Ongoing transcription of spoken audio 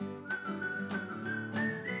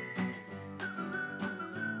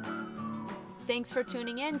Thanks for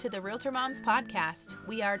tuning in to the Realtor Moms podcast.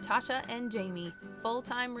 We are Tasha and Jamie,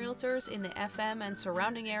 full-time realtors in the FM and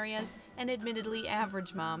surrounding areas, and admittedly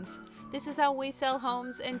average moms. This is how we sell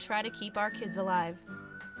homes and try to keep our kids alive.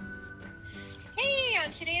 Hey,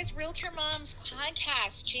 on today's Realtor Moms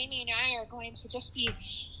podcast, Jamie and I are going to just be,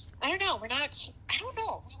 we weren't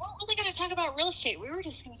really going to talk about real estate. We were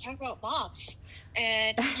just going to talk about moms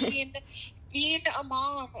and being a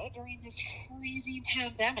mom during this crazy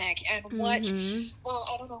pandemic and I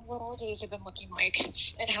don't know what our days have been looking like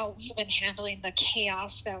and how we've been handling the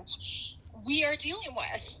chaos that we are dealing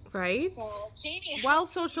with. Right? So, Jamie, while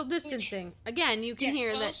social distancing. Again, you can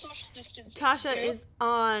hear that Tasha is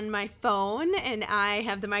on my phone and I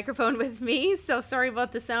have the microphone with me. So sorry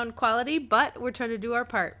about the sound quality, but we're trying to do our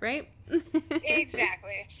part, right?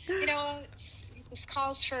 Exactly. You know,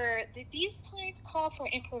 these times call for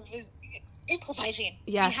improvising.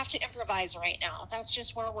 Yes. We have to improvise right now. That's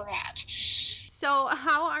just where we're at. So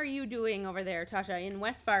how are you doing over there, Tasha, in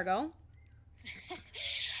West Fargo?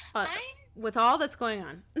 With all that's going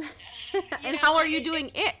on. And how are you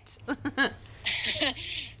doing it?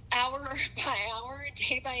 Hour by hour,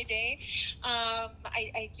 day by day.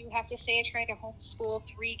 I do have to say, trying to homeschool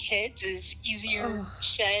 3 kids is easier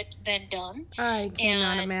said than done. I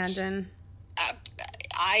cannot imagine.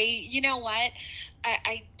 You know what?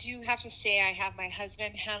 I do have to say I have my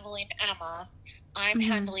husband handling Emma. I'm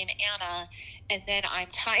handling Anna, and then I'm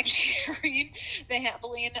time sharing the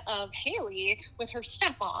handling of Haley with her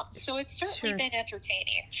stepmom. So it's certainly been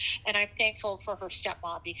entertaining, and I'm thankful for her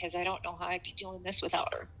stepmom because I don't know how I'd be doing this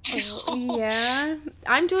without her. Yeah,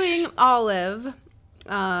 I'm doing Olive,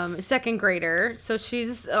 second grader. So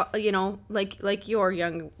she's, like your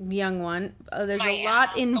young one. There's a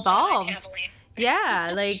lot involved.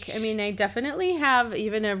 Yeah, I definitely have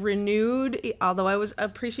even although I was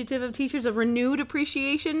appreciative of teachers, a renewed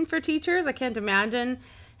appreciation for teachers. I can't imagine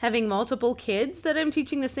having multiple kids that I'm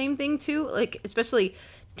teaching the same thing to, especially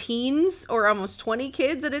teens or almost 20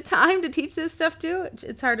 kids at a time to teach this stuff to.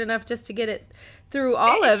 It's hard enough just to get it through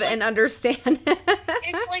Olive and understand.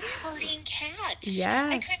 It's like herding cats.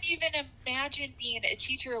 Yes. I couldn't even imagine being a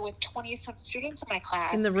teacher with 20-some students in my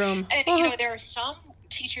class. In the room. And, there are some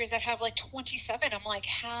teachers that have 27. I'm like,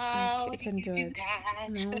 how do you do that?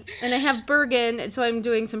 No. And I have Bergen, so I'm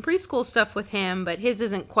doing some preschool stuff with him, but his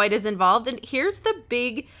isn't quite as involved. And here's the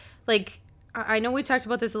big, I know we talked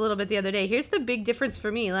about this a little bit the other day. Here's the big difference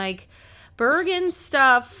for me. Bergen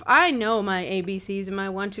stuff, I know my ABCs and my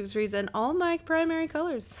 1, 2, 3s and all my primary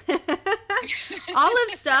colors. Olive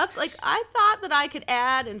stuff, I thought that I could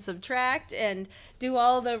add and subtract and do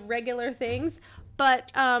all the regular things,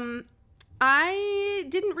 but I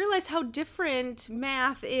didn't realize how different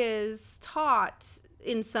math is taught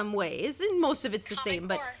in some ways, and most of it's the same,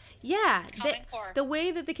 but yeah, the way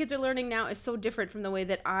that the kids are learning now is so different from the way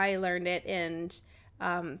that I learned it, and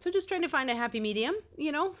so just trying to find a happy medium,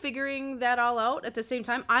 figuring that all out at the same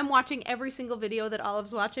time. I'm watching every single video that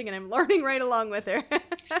Olive's watching, and I'm learning right along with her.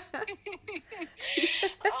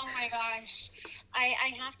 Oh my gosh.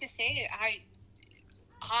 I have to say,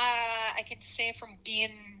 I can say from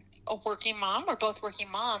being a working mom, we're both working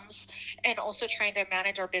moms, and also trying to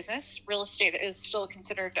manage our business. Real estate is still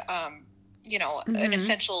considered, an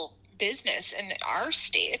essential business in our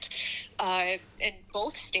state, in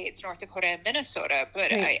both states, North Dakota and Minnesota.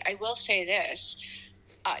 But right. I will say this,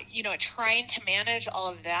 trying to manage all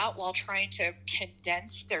of that while trying to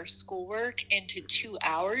condense their schoolwork into 2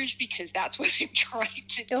 hours, because that's what I'm trying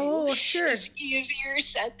to do. Oh, sure. Is easier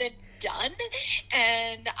said than done.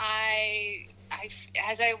 And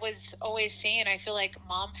as I was always saying, I feel like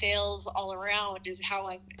mom fails all around is how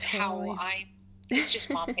I'm it's just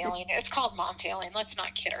mom failing. It's called mom failing. Let's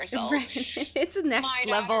not kid ourselves. Right. It's a next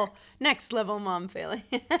level mom failing.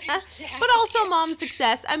 Exactly. But also mom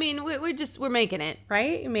success. We're making it,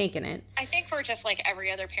 right? Making it. I think we're just like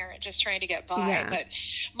every other parent, just trying to get by. Yeah. But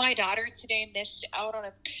my daughter today missed out on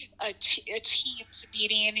a Teams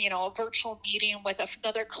meeting, a virtual meeting with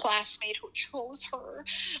another classmate who chose her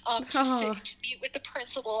to meet with the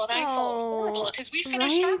principal. And I felt horrible because we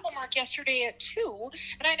finished our homework yesterday at 2,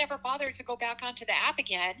 and I never bothered to go back onto the app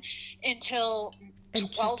again until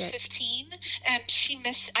 12:15, and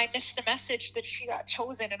I missed the message that she got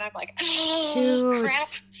chosen, and I'm like, oh, crap.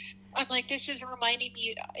 I'm like, this is reminding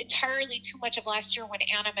me entirely too much of last year when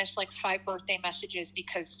Anna missed like 5 birthday messages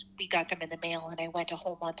because we got them in the mail and I went a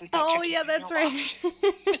whole month without Oh, checking yeah, my that's mailbox.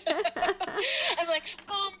 right. I'm like,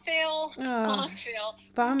 mom fail, mom fail.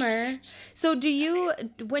 Bummer. Oops. So do you,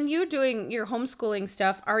 when you're doing your homeschooling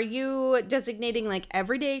stuff, are you designating like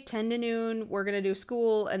every day, 10 to noon, we're going to do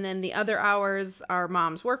school, and then the other hours are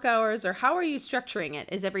mom's work hours, or how are you structuring it?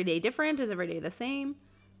 Is every day different? Is every day the same?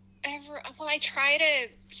 Well, I try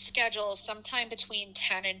to schedule sometime between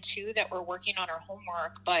 10 and 2 that we're working on our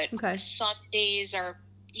homework, but Okay. some days are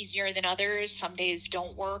easier than others. Some days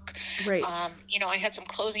don't work. Right. I had some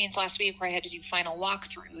closings last week where I had to do final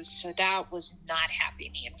walkthroughs, so that was not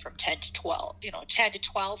happening from 10 to 12, 10 to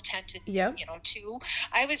 12, 10 to, Yep. 2.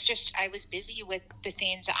 I was busy with the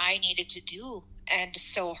things I needed to do. And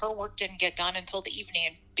so her work didn't get done until the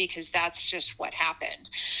evening because that's just what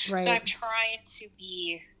happened. Right. So I'm trying to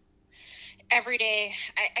be every day.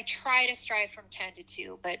 I try to strive from 10 to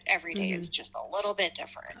 2, but every day is just a little bit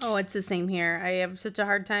different. Oh, it's the same here. I have such a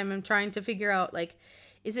hard time. I'm trying to figure out, like,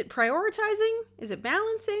 is it prioritizing? Is it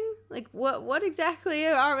balancing? Like, what exactly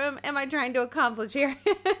am I trying to accomplish here?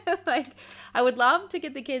 Like, I would love to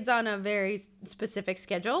get the kids on a very specific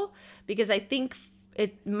schedule because I think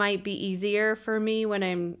it might be easier for me when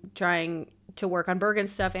I'm trying to work on Bergen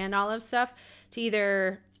stuff and Olive stuff to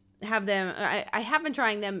either have them, I have been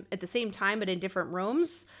trying them at the same time but in different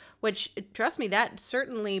rooms, which, trust me, that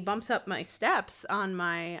certainly bumps up my steps on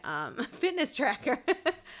my fitness tracker.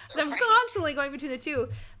 So I'm constantly going between the two.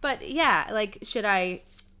 But yeah, like, should I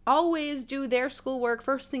always do their schoolwork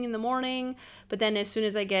first thing in the morning, but then as soon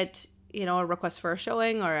as I get a request for a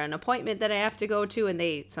showing or an appointment that I have to go to, and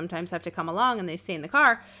they sometimes have to come along and they stay in the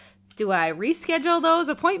car, do I reschedule those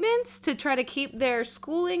appointments to try to keep their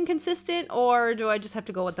schooling consistent, or do I just have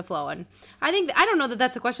to go with the flow? And I don't know that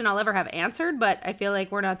that's a question I'll ever have answered, but I feel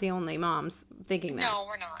like we're not the only moms thinking that. No,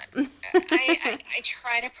 we're not. I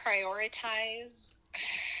try to prioritize,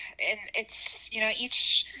 and it's,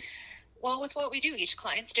 with what we do, each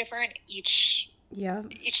client's different, each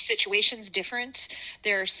situation's different.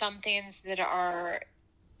 There are some things that are,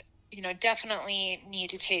 definitely need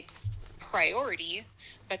to take priority.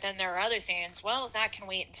 But then there are other things, that can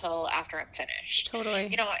wait until after I'm finished.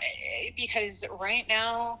 Totally. Because right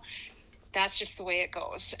now, that's just the way it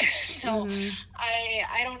goes. So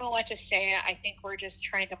I don't know what to say. I think we're just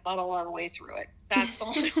trying to muddle our way through it. That's the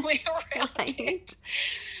only way around it.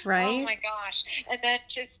 Right. Oh my gosh. And then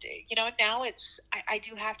just, now it's, I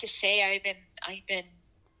do have to say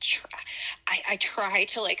I try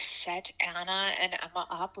to like set Anna and Emma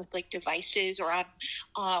up with like devices, or I'm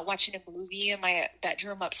watching a movie in my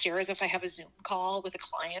bedroom upstairs. If I have a Zoom call with a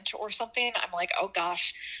client or something, I'm like, oh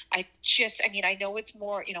gosh, I know it's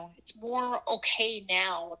more, it's more okay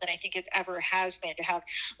now than I think it ever has been to have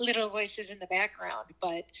little voices in the background,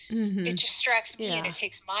 but it distracts me and it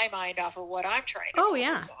takes my mind off of what I'm trying to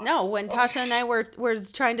focus on. No, when Tasha and I were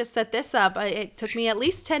trying to set this up, it took me at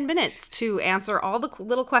least 10 minutes to answer all the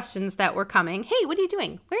little questions that were coming. Hey, what are you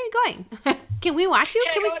doing? Where are you going? Can we watch you?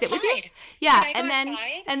 Can we sit with you? Yeah,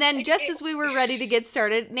 and then just as we were ready to get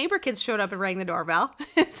started, neighbor kids showed up and rang the doorbell.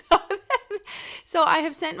 So I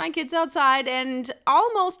have sent my kids outside and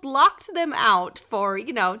almost locked them out for,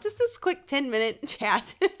 just this quick 10-minute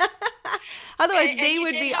chat. Otherwise, they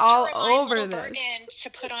would be all over this. To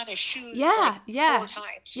put on his shoes 4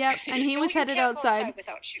 times. Yep, and he was headed outside.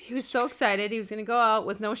 He was so excited. He was going to go out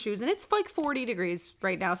with no shoes. And it's like 40 degrees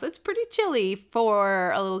right now, so it's pretty chilly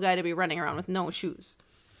for a little guy to be running around with no shoes.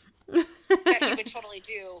 That he would totally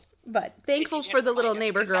do. But thankful for the little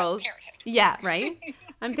neighbor girls. Yeah, right?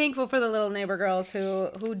 I'm thankful for the little neighbor girls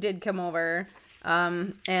who did come over.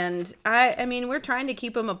 And I mean, we're trying to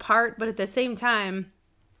keep them apart, but at the same time,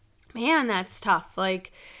 man, that's tough.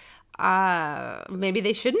 Like, maybe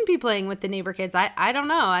they shouldn't be playing with the neighbor kids. I don't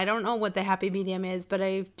know. I don't know what the happy medium is, but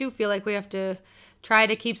I do feel like we have to try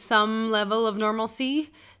to keep some level of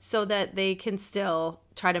normalcy so that they can still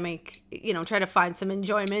try to find some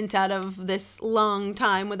enjoyment out of this long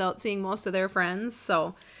time without seeing most of their friends.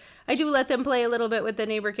 So I do let them play a little bit with the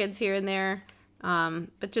neighbor kids here and there,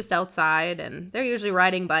 but just outside, and they're usually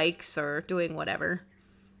riding bikes or doing whatever,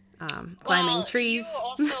 climbing trees. You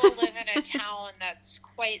also live in a town that's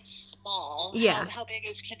quite small. Yeah. How big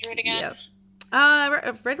is Kindred again?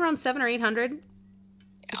 Yep. Right around 700 or 800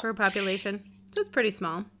 for a population. So it's pretty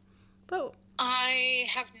small. But I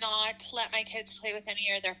have not let my kids play with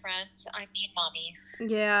any of their friends. I mean, mommy.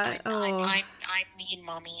 Yeah. Oh, I'm mean,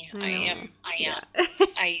 mommy. I I know. am. I Yeah. am.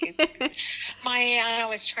 I My aunt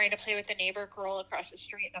was trying to play with the neighbor girl across the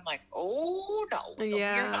street, and I'm like, oh no, no, you're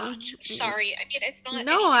Yeah. not. Sorry. I mean, it's not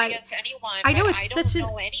No, anything against anyone, I but know I don't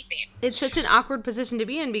know anything. it's such an awkward position to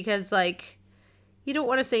be in because like you don't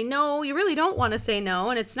want to say no. You really don't want to say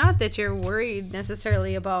no, and it's not that you're worried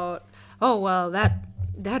necessarily about, oh well, that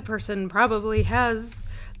person probably has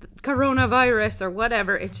coronavirus or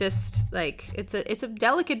whatever. It's just like it's a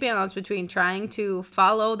delicate balance between trying to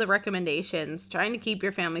follow the recommendations, trying to keep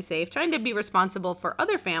your family safe, trying to be responsible for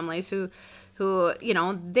other families who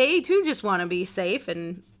they too just want to be safe,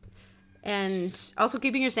 and also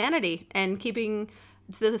keeping your sanity and keeping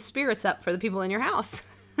the spirits up for the people in your house.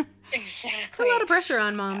 Exactly. It's a lot of pressure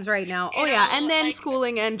on moms right now. Oh yeah, and then like,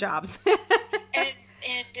 schooling and jobs.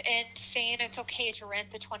 and saying it's okay to rent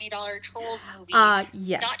the $20 Trolls movie.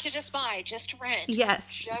 Yes. Not to just buy, just to rent.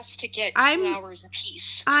 Yes. Just to get 2 hours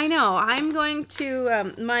apiece. I know. I'm going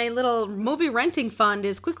to my little movie renting fund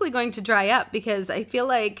is quickly going to dry up because I feel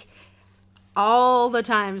like all the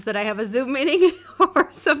times that I have a Zoom meeting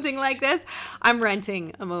or something like this, I'm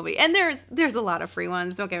renting a movie. And there's a lot of free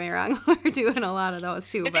ones, don't get me wrong. We're doing a lot of those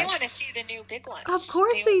too. But they want to see the new big ones. Of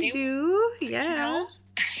course they do. Yeah. You know?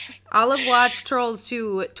 Olive watched Trolls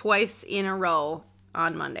 2 twice in a row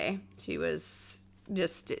on Monday. She was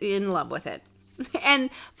just in love with it. And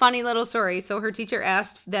funny little story. So her teacher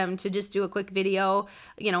asked them to just do a quick video,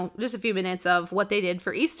 just a few minutes of what they did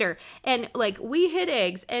for Easter. And like we hid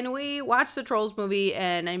eggs and we watched the Trolls movie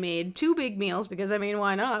and I made 2 big meals because I mean,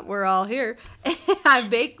 why not? We're all here. I'm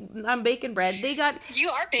baking bread. They got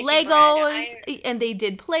Legos and they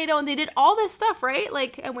did Play-Doh and they did all this stuff, right?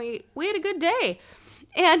 Like, and we had a good day.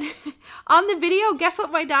 And on the video, guess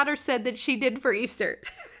what my daughter said that she did for Easter?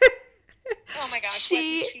 Oh my gosh, what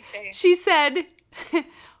did she say? She said,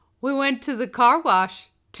 we went to the car wash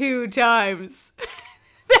 2 times.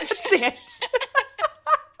 That's it.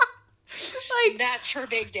 Like, that's her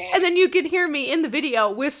big day. And then you can hear me in the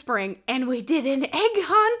video whispering, and we did an egg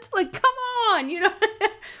hunt. Like, come on, I'm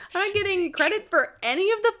not getting credit for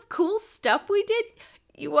any of the cool stuff we did.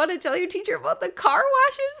 You want to tell your teacher about the car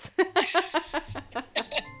washes?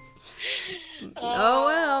 Oh,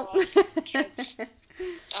 well. Kids.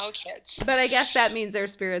 Oh, kids. But I guess that means their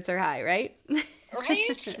spirits are high, right?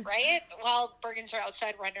 Right? Well, Bergens are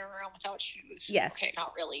outside running around without shoes. Yes. Okay,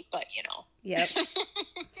 not really, but Yep.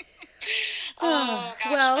 Oh,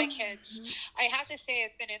 gosh, my kids. I have to say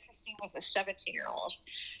it's been interesting with a 17-year-old.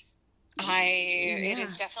 It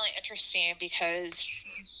is definitely interesting because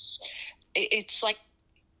it's like,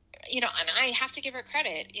 and I have to give her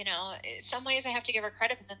credit, in some ways I have to give her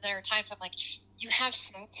credit, but then there are times I'm like, you have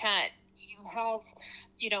Snapchat, you have,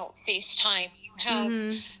 FaceTime, you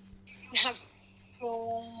have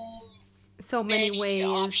so many ways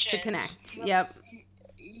options to connect. Yep.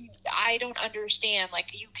 I don't understand,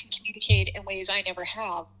 like, you can communicate in ways I never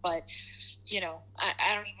have, but I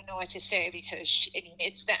don't even know what to say because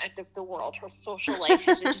it's the end of the world. Her social life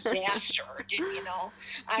is a disaster.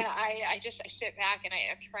 I sit back and I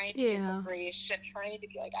am trying to give her grace and trying to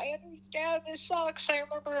be like, I understand this sucks. I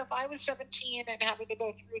remember if I was 17 and having to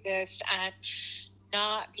go through this and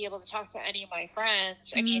not be able to talk to any of my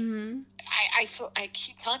friends. I mean, I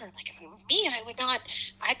keep telling her, like, if it was me,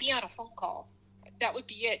 I'd be on a phone call. That would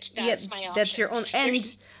be it. That's my option. That's your own.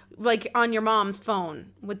 And like on your mom's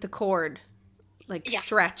phone with the cord,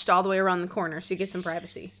 stretched all the way around the corner so you get some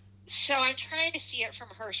privacy. So I'm trying to see it from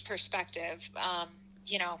her perspective. I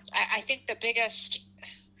think the biggest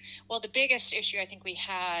issue I think we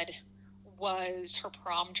had was her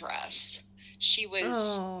prom dress. She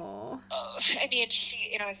was,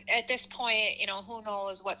 she, at this point, who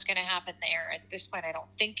knows what's going to happen there. At this point, I don't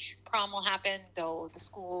think prom will happen, though the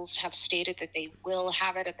schools have stated that they will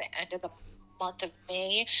have it at the end of the month of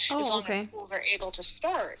May, as long as schools are able to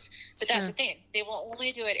start. But that's the thing. They will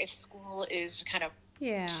only do it if school is kind of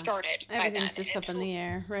started. Everything's just up in the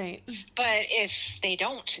air, right? But if they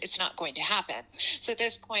don't, it's not going to happen. So at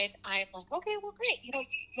this point, I'm like, okay, well, great. You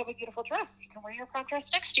have a beautiful dress. You can wear your prom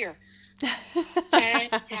dress next year.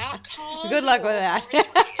 And that caused good luck with that.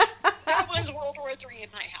 That was World War III in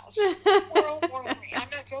my house. World War III. I'm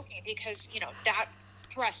not joking because, that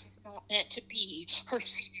dress is not meant to be her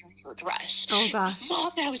senior year dress. Oh gosh.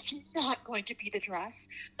 Mom, that was not going to be the dress.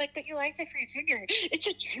 Like, but you liked it for your junior. It's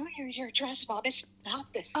a junior year dress, Mom. It's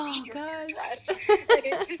not the senior year dress. And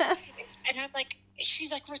and I'm like,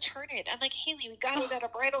 she's like, return it. I'm like, Haley, we got it at a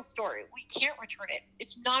bridal store. We can't return it.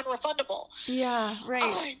 It's non-refundable. Yeah, right.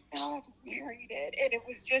 I know, married it. And it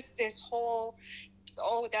was just this whole,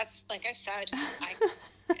 that's, like I said,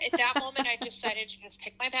 at that moment, I decided to just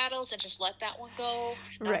pick my battles and just let that one go.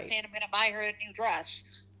 Not saying I'm going to buy her a new dress,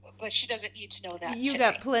 but she doesn't need to know that. You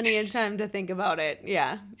got plenty of time to think about it.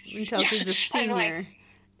 Yeah. Until she's a senior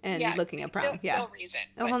and looking at prom. No reason.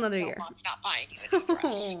 A whole nother year. Mom's not buying you a new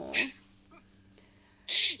dress.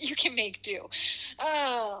 You can make do.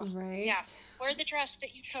 Oh, right. Yeah. Wear the dress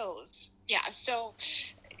that you chose. Yeah. So,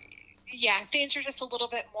 yeah, things are just a little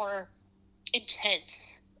bit more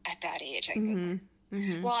intense at that age, I think.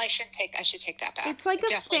 Mm-hmm. Well, I should take that back. It's like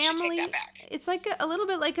a family. It's like a little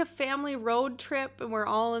bit like a family road trip, and we're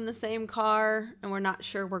all in the same car, and we're not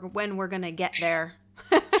sure when we're gonna get there.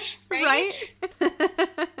 Right?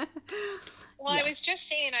 Well, I was just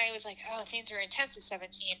saying, I was like, things are intense at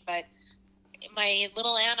 17, but my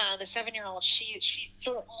little Anna, the 7-year-old, she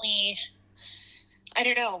certainly, I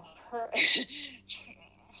don't know,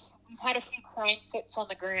 we've had a few crying fits on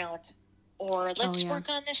the ground. Or let's work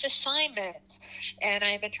on this assignment. And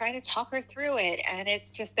I've been trying to talk her through it. And it's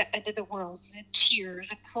just the end of the world and tears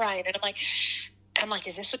and crying. And I'm like,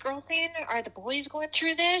 is this a girl thing? Are the boys going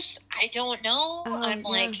through this? I don't know.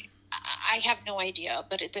 Like, I have no idea.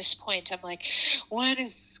 But at this point, I'm like, when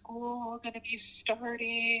is school going to be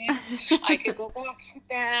starting? I could go back to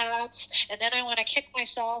that. And then I want to kick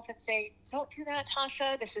myself and say, don't do that,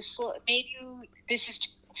 Tasha. This is slow.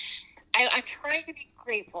 I'm trying to be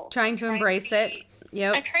grateful. Trying to embrace it.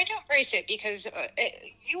 Yep. I'm trying to embrace it because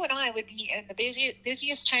you and I would be in the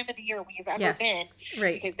busiest time of the year we've ever been.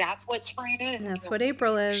 Right. Because that's what spring is. That's what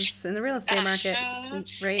April is in the real estate market.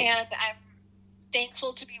 Right. And I'm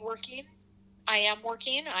thankful to be working. I am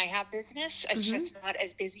working. I have business. It's just not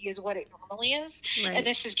as busy as what it normally is. Right. And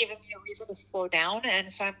this has given me a reason to slow down.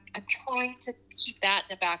 And so I'm trying to keep that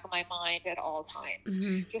in the back of my mind at all times.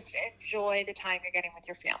 Just enjoy the time you're getting with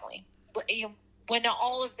your family. When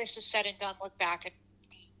all of this is said and done, look back and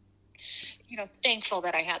be, thankful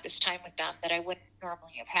that I had this time with them that I wouldn't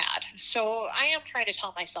normally have had. So I am trying to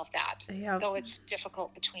tell myself that, though it's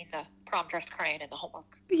difficult between the prom dress crying and the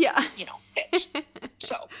homework. Yeah. Fits.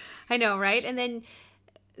 So I know, right? And then,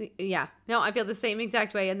 I feel the same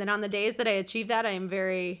exact way. And then on the days that I achieve that, I am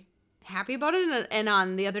very happy about it, and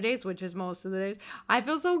on the other days, which is most of the days, I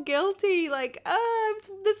feel so guilty, like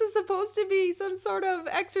this is supposed to be some sort of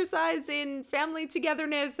exercise in family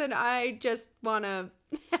togetherness, and I just want to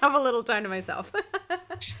have a little time to myself.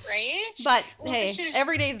 Right? But hey,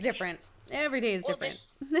 every day is different. Every day is different.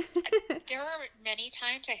 There are many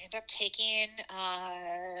times I end up taking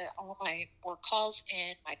all my work calls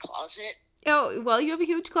in my closet. Oh, well, you have a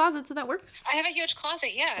huge closet, so that works. I have a huge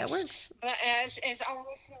closet, yes. That works. But as our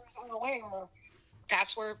listeners are aware,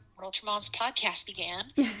 that's where Realtor Moms podcast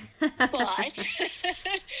began. But,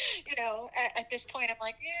 at this point, I'm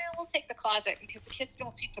like, we'll take the closet because the kids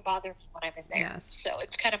don't seem to bother me when I'm in there. Yes. So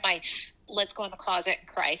it's kind of my let's go in the closet and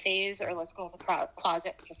cry phase, or let's go in the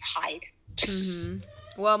closet and just hide.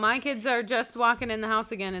 Well, my kids are just walking in the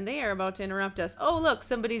house again, and they are about to interrupt us. Oh, look,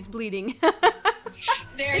 somebody's bleeding.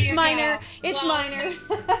 It's minor. Go. It's minor.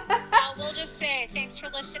 We'll just say thanks for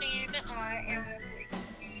listening, and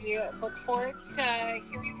we look forward to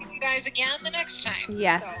hearing from you guys again the next time.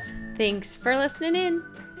 Yes. So. Thanks for listening in.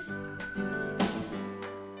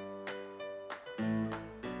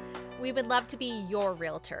 We would love to be your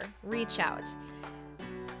realtor. Reach out.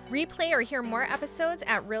 Replay or hear more episodes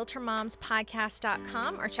at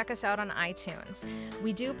RealtorMomsPodcast.com or check us out on iTunes.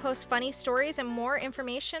 We do post funny stories and more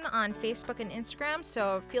information on Facebook and Instagram,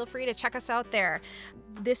 so feel free to check us out there.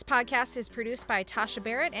 This podcast is produced by Tasha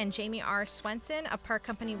Barrett and Jamie R. Swenson of Park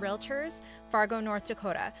Company Realtors, Fargo, North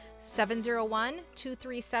Dakota,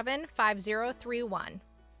 701-237-5031.